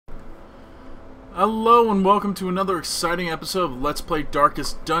Hello and welcome to another exciting episode of Let's Play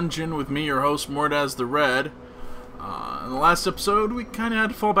Darkest Dungeon with me, your host, Mordaz the Red. In the last episode, we kind of had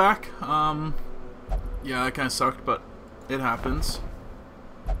to fall back. Yeah, that kind of sucked, but it happens.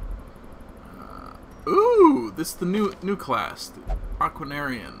 Ooh, this is the new class, the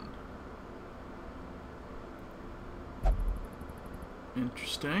Aquanarian.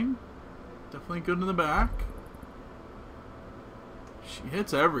 Interesting. Definitely good in the back. She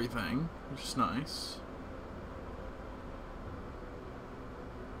hits everything, which is nice.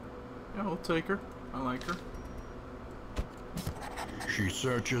 Yeah, we'll take her. I like her. She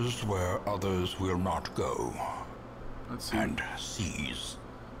searches where others will not go. Let's see. And sees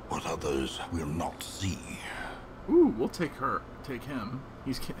what others will not see. Ooh, we'll take her. Take him.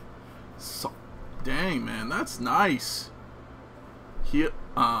 He's so dang, man, that's nice. He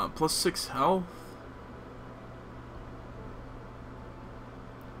plus 6 health.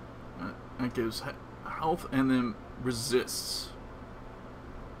 That gives health and then resists.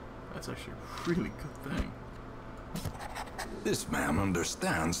 That's actually a really good thing. This man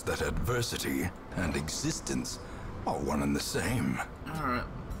understands that adversity and existence are one and the same. Alright.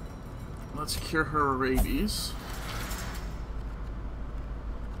 Let's cure her rabies.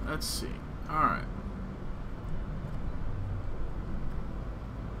 Let's see. Alright.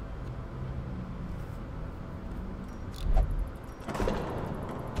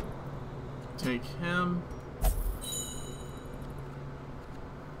 Take him.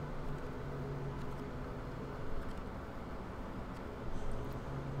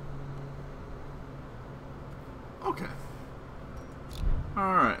 Okay.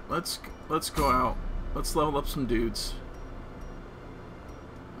 All right, let's go out. Let's level up some dudes.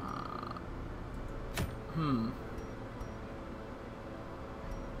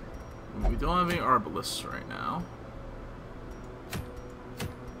 We don't have any arbalists right now.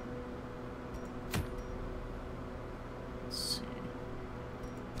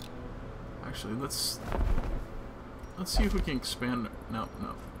 Actually, let's see if we can expand. No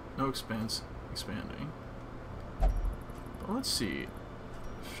expanding. But let's see.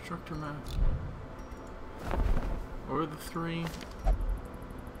 Instructor map. Or the 3.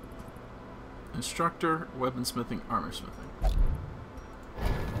 Instructor, weaponsmithing, armor smithing.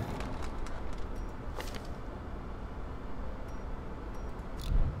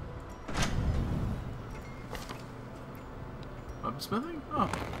 Weaponsmithing?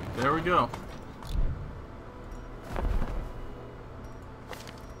 Oh, there we go.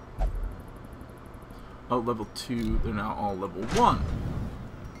 Oh, level 2, they're now all level 1.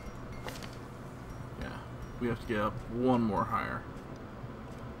 Yeah, we have to get up one more higher.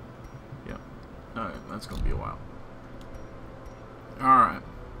 Yep. Alright, that's gonna be a while. Alright.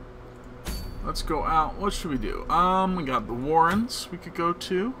 Let's go out. What should we do? We got the Warrens we could go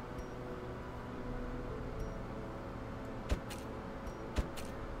to.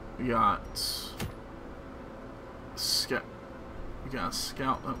 We got scout. We got a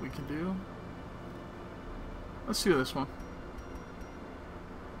scout that we can do. Let's do this one.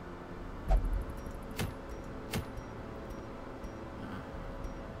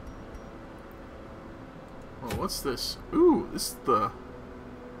 Well, what's this? Ooh, this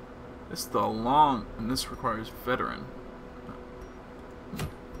is the long, and this requires veteran.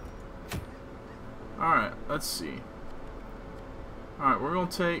 Alright, let's see. Alright, we're gonna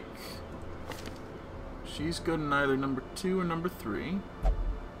take. She's good in either number 2 or number 3.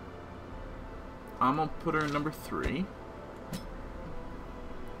 I'm gonna put her in number 3.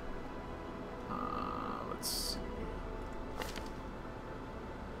 Let's see.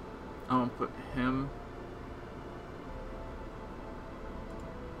 I'm gonna put him.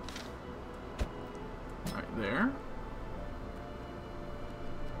 Right there.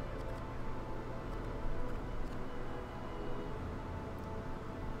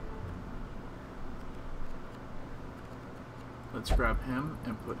 Let's grab him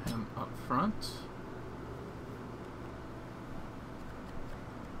and put him up front.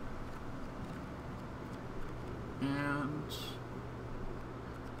 And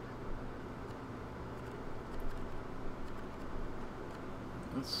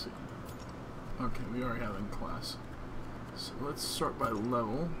let's see. Okay, we already have in class. So let's start by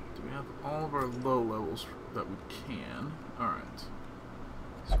level. Do we have all of our low levels that we can? Alright.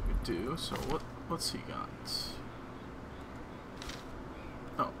 So we do. So what's he got?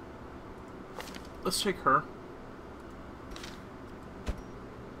 Oh. Let's take her.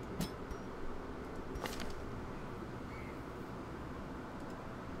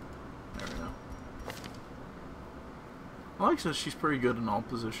 There we go. I like that she's pretty good in all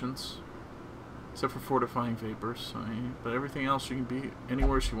positions. Except for fortifying vapors. But everything else she can be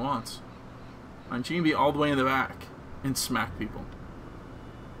anywhere she wants. And she can be all the way in the back and smack people.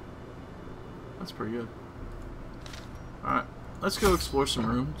 That's pretty good. Alright, let's go explore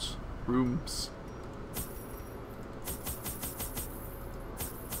some rooms.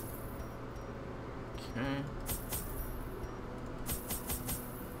 Okay.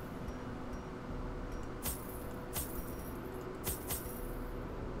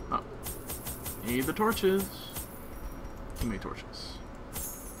 Oh. Need the torches. Too many torches.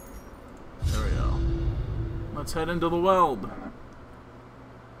 There we go. Let's head into the weld.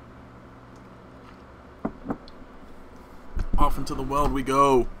 Off into the weld we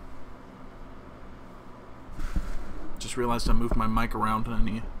go. Just realized I moved my mic around and I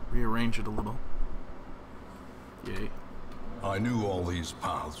need to rearrange it a little. Yay. I knew all these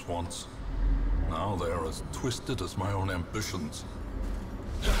paths once. Now they are as twisted as my own ambitions.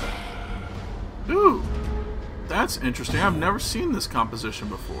 Ooh, that's interesting. I've never seen this composition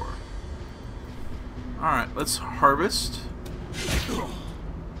before. Alright, let's harvest.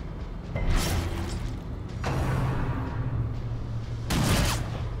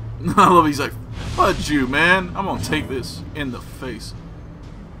 I love he's like, fudge you, man. I'm gonna take this in the face.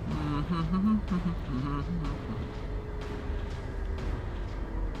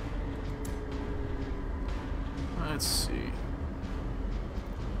 Let's see.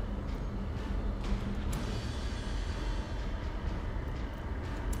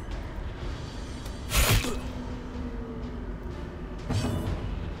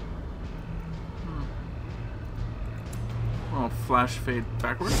 Oh, flash fade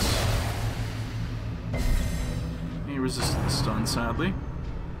backwards. He resisted the stun, sadly.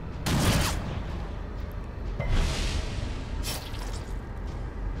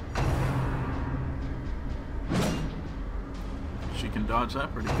 She can dodge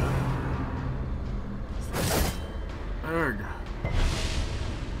that pretty good. Erg.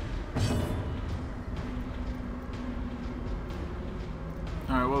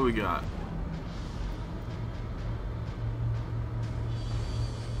 Alright, what we got?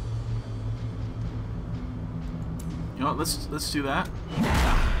 You know what, let's do that.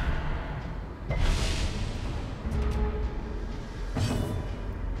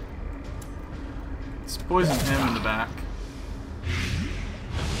 Let's poison him in the back.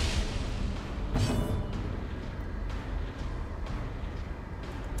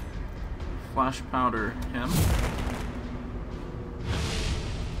 Flash powder him.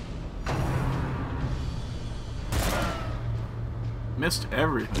 Missed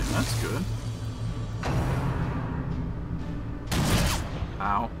everything, that's good.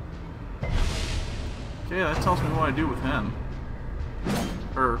 Ow. Okay, that tells me what I do with him.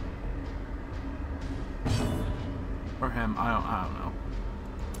 Or him, I don't know.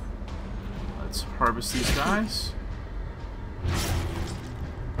 Let's harvest these guys.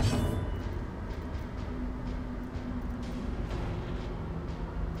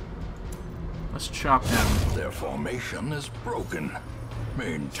 Let's chop him. Their formation is broken.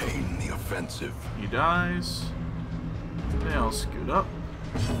 Maintain the offensive. He dies. They all scoot up.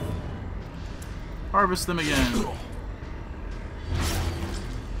 Harvest them again.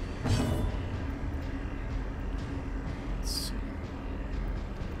 Let's see.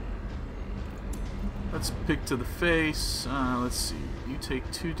 Let's pick to the face. Let's see. You take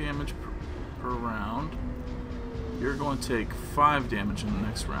 2 damage per round. You're going to take 5 damage in the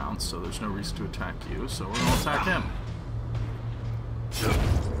next round, so there's no reason to attack you, so we're going to attack him.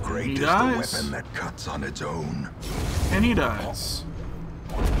 Great He is dies. the weapon that cuts on its own. And he dies.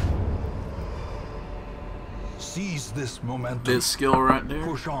 Seize this momentum. This skill right there.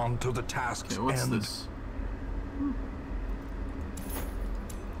 Push on to the task's Okay, what's end. this?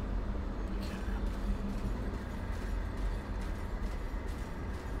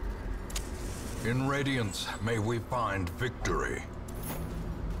 In Radiance, may we find victory.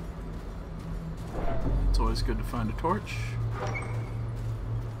 It's always good to find a torch.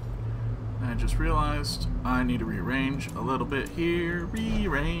 I just realized I need to rearrange a little bit here.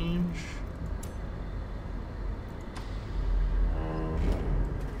 Rearrange.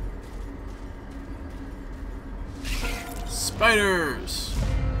 Spiders!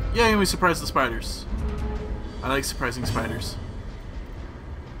 Yay, we surprised the spiders. I like surprising spiders.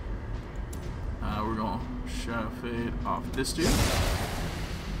 We're going to shadow fade off this dude.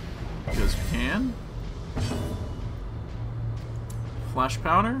 Because we can. Flash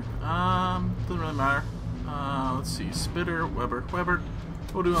powder? Doesn't really matter. Let's see. Spitter, Weber.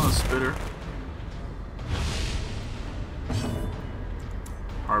 We'll do on the spitter.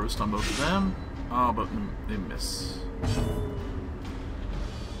 Harvest on both of them. Oh, but they miss.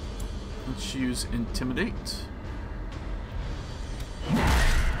 Let's use Intimidate.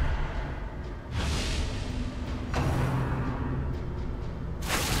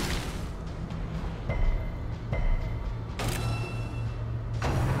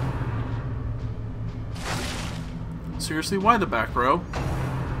 seriously, why the back row?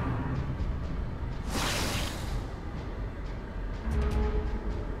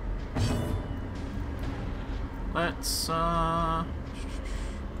 Let's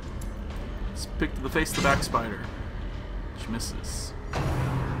pick the face of the back spider. Which misses.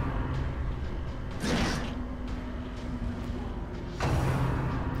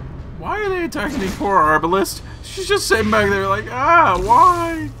 Why are they attacking the poor Arbalest? She's just sitting back there like, ah,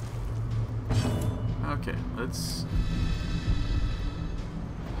 why? Okay, let's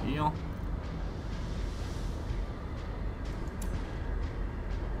heal.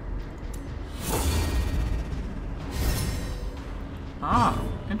 Ah,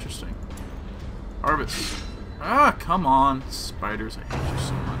 interesting. Arbus. Ah, come on. Spiders, I hate you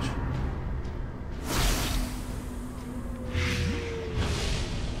so much.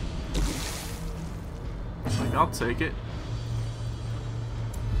 It's like, I'll take it.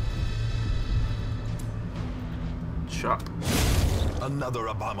 Chop. Another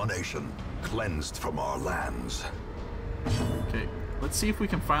abomination, cleansed from our lands. Okay, let's see if we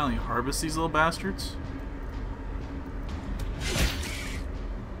can finally harvest these little bastards.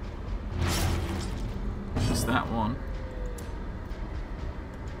 Just that one.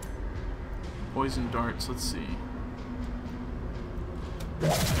 Poison darts, let's see.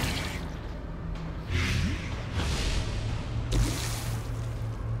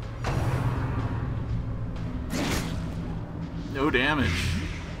 No damage.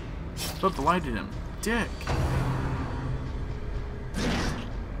 Thought delighted him. Dick.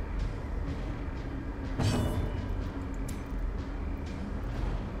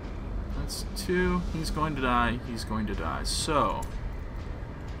 That's 2. He's going to die. He's going to die. So.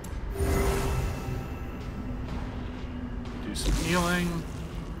 Do some healing.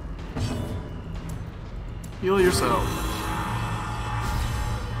 Heal yourself.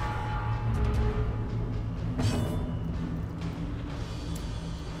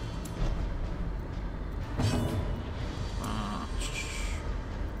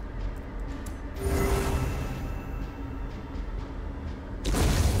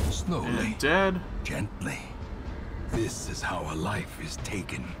 Slowly. And dead. Gently. This is how a life is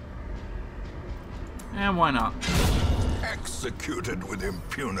taken. And why not? Executed with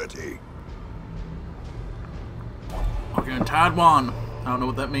impunity. Okay, Tadwan. I don't know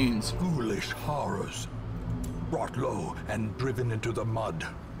what that means. Foolish horrors. Brought low and driven into the mud.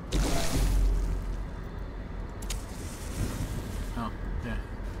 Oh, yeah.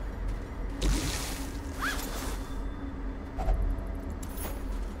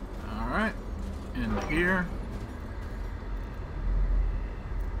 Alright. In here.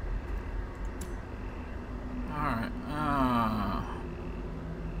 Alright.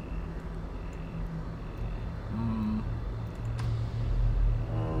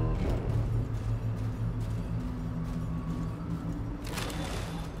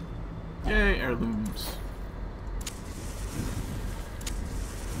 Yay, heirlooms.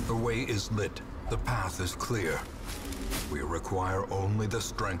 The way is lit. The path is clear. We require only the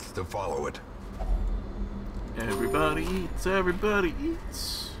strength to follow it. Everybody eats, everybody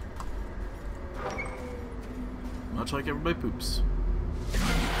eats. Much like everybody poops. Yeah,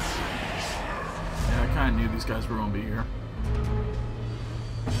 I kinda knew these guys were gonna be here.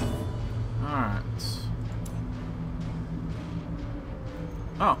 Alright.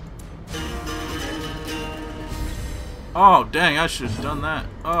 Oh. Oh, dang, I should have done that.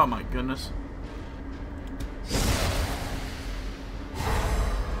 Oh my goodness.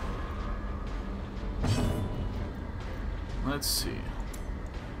 Let's see.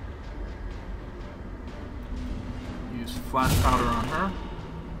 Use flash powder on her.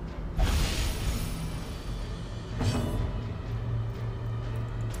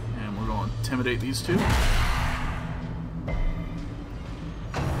 And we're going to intimidate these two.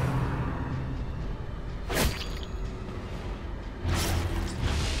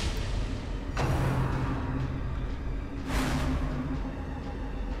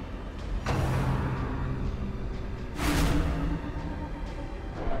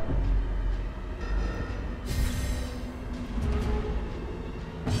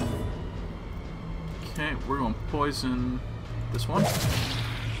 Okay, we're going to poison this one.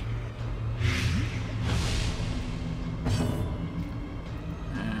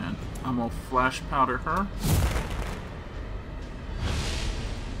 And I'm going to flash powder her.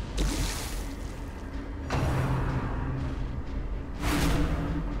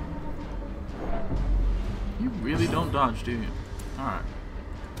 You really don't dodge, do you? Alright.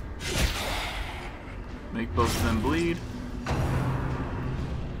 Make both of them bleed.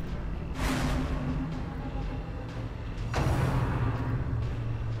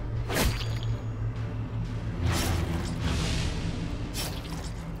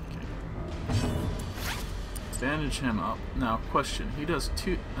 Bandage him up. Now, question. He does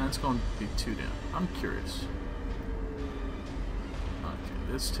 2... That's going to be 2 down. I'm curious.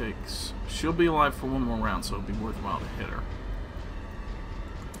 Okay, this takes... She'll be alive for 1 more round, so it'll be worthwhile to hit her.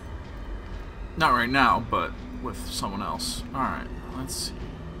 Not right now, but with someone else. Alright, let's see.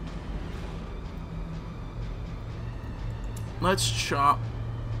 Let's chop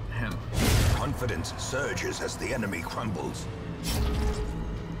him. Confidence surges as the enemy crumbles.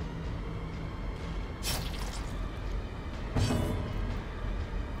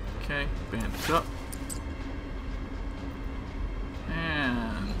 Okay, bandage up.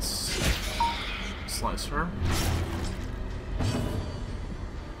 And slice her.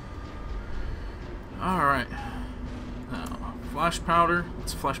 Alright. Now, flash powder.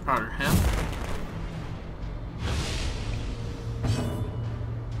 Let's flash powder him.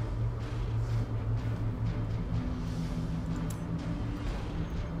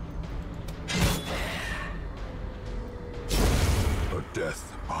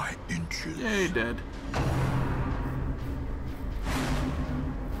 Death by inches. Yay, dead.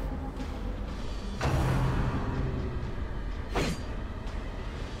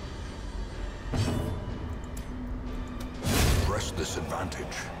 Press this advantage.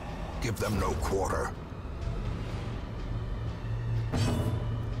 Give them no quarter.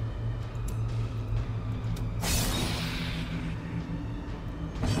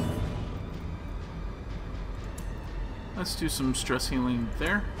 Let's do some stress healing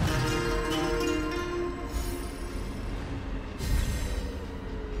there.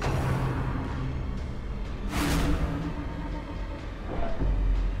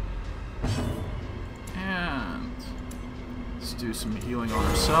 And let's do some healing on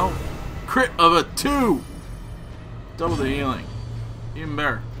herself. Crit of a 2! Double the healing. Even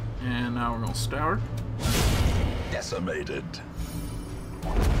better. And now we're going to scour. Decimated.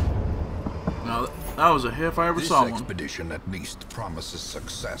 Now, that was a hit if I ever saw one. This expedition at least promises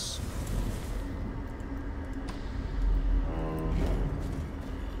success.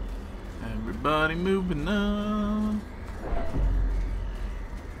 Everybody moving on.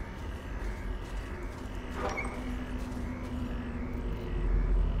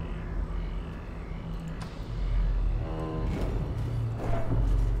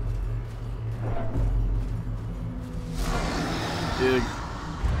 Dig.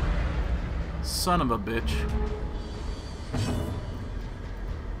 Son of a bitch.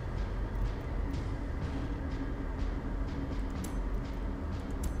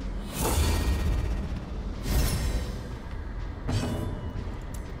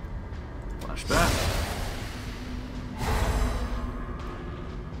 Flashback.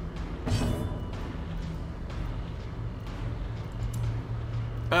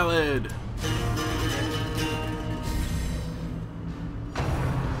 Ballad.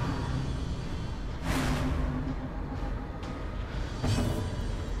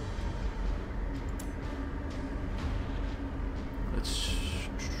 Let's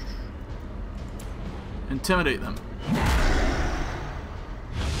intimidate them.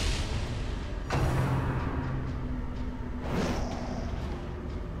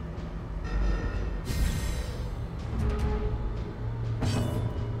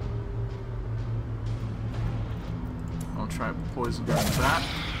 I'll try poison that.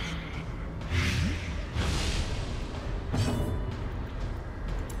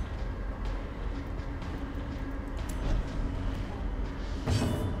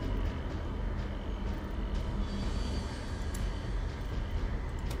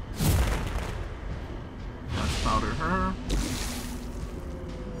 Flash powder her.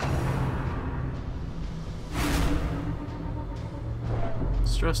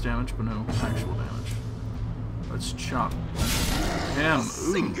 Stress damage, but no actual damage. Let's chop him.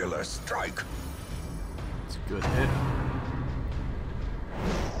 Ooh, Singular strike. it's a good hit.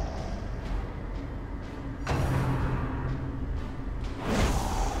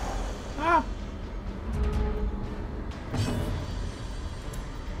 Ah!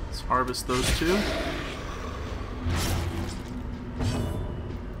 Let's harvest those two.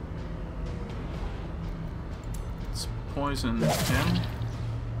 Let's poison him.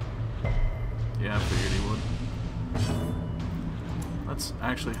 Yeah, I figured he would. Let's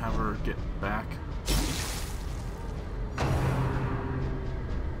actually have her get back.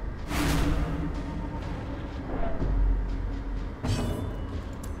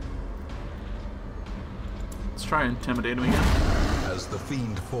 Let's try and intimidate him again. As the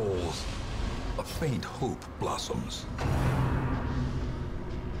fiend falls, a faint hope blossoms.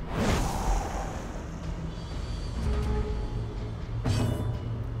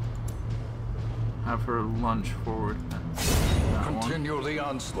 Have her lunge forward. That one. Continue the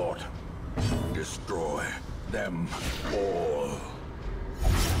onslaught. Destroy them all.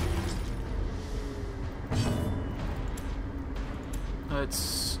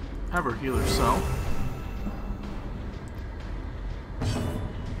 Let's have her heal herself.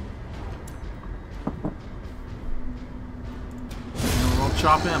 And we'll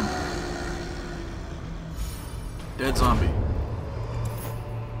chop him. Dead zombie.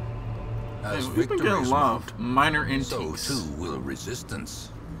 As We've been getting a lot of minor so intakes. too will resistance.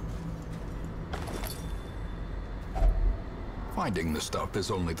 Finding the stuff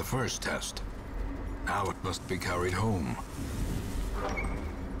is only the first test. Now it must be carried home.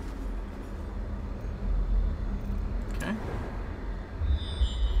 Okay.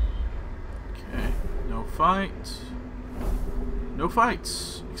 Okay. No fight. No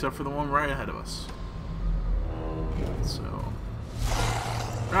fights, except for the one right ahead of us. So,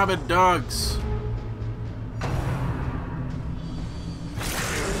 rabid dogs.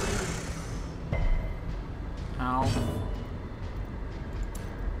 Ow.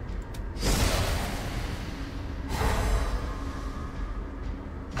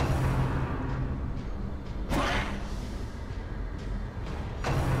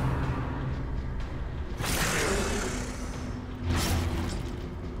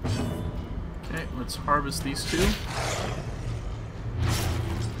 Okay, let's harvest these two.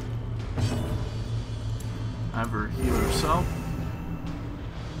 Have her heal herself.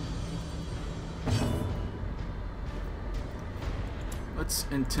 Let's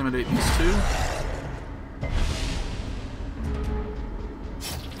intimidate these two.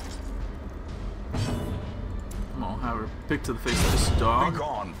 Come on, have her pick to the face of this dog. Be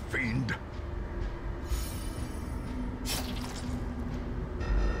gone, fiend.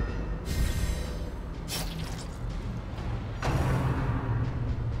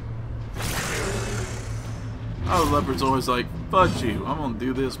 Oh, the leopard's always like, fudge you, I'm gonna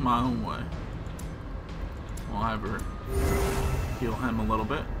do this my own way. We'll have her heal him a little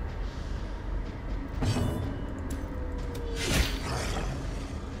bit.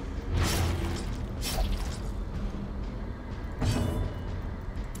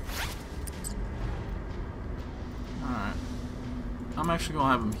 Alright. I'm actually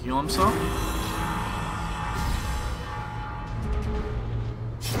gonna have him heal himself.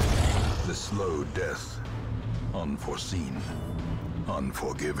 The slow death. Unforeseen.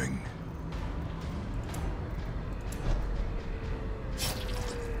 Unforgiving.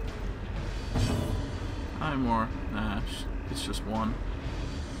 Hi, more. Nah, it's just one.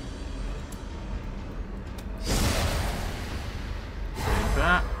 Okay,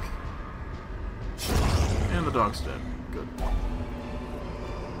 back. And the dog's dead. Good.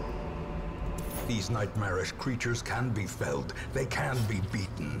 These nightmarish creatures can be felled. They can be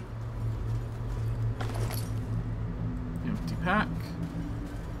beaten. Empty pack.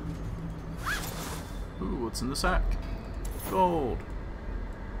 Ooh, what's in the sack? Gold.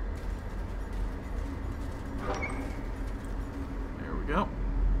 There we go.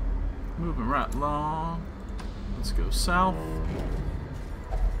 Moving right along. Let's go south.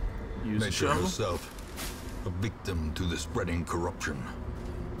 Use a Nature shovel. herself, a victim to the spreading corruption,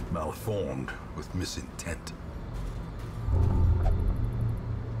 malformed with misintent.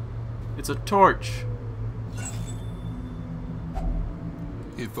 It's a torch.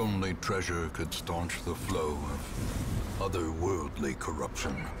 If only treasure could staunch the flow of otherworldly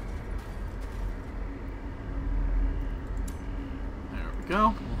corruption. There we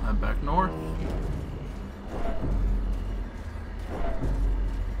go. We'll head back north.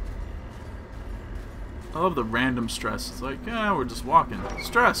 I love the random stress. It's like, yeah, we're just walking.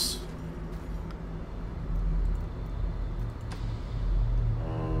 Stress!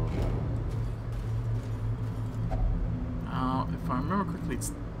 If I remember correctly,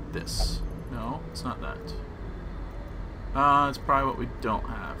 it's this. No, it's not that. It's probably what we don't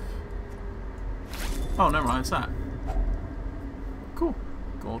have. Oh, never mind, it's that. Cool.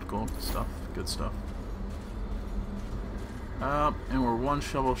 Gold, gold stuff. Good stuff. And we're one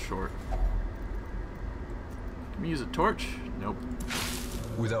shovel short. Can we use a torch? Nope.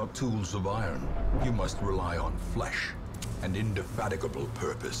 Without tools of iron, you must rely on flesh and indefatigable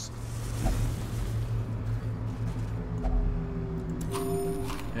purpose.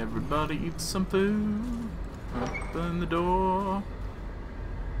 Everybody eat some food. Open the door.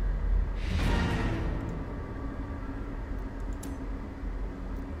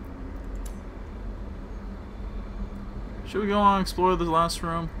 Should we go on and explore the last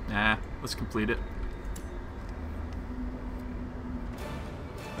room? Nah, let's complete it.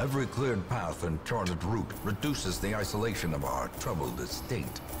 Every cleared path and charted route reduces the isolation of our troubled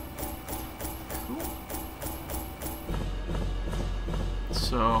estate.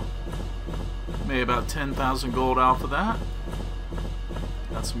 So, Made about 10,000 gold off of that.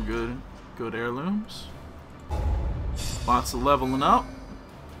 Got some good heirlooms. Lots of leveling up.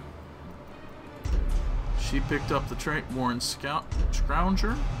 She picked up the trait Warren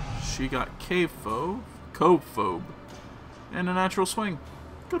Scrounger. She got Cove Phobe, and a natural swing.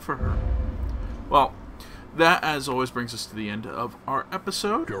 Good for her. Well, that as always brings us to the end of our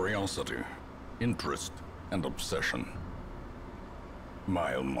episode. Curiosity, interest, and obsession.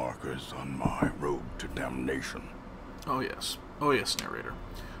 Mile markers on my road to damnation. Oh yes, narrator.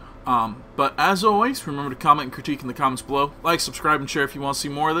 But as always, remember to comment and critique in the comments below. Like, subscribe, and share if you want to see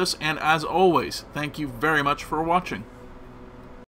more of this. And as always, thank you very much for watching.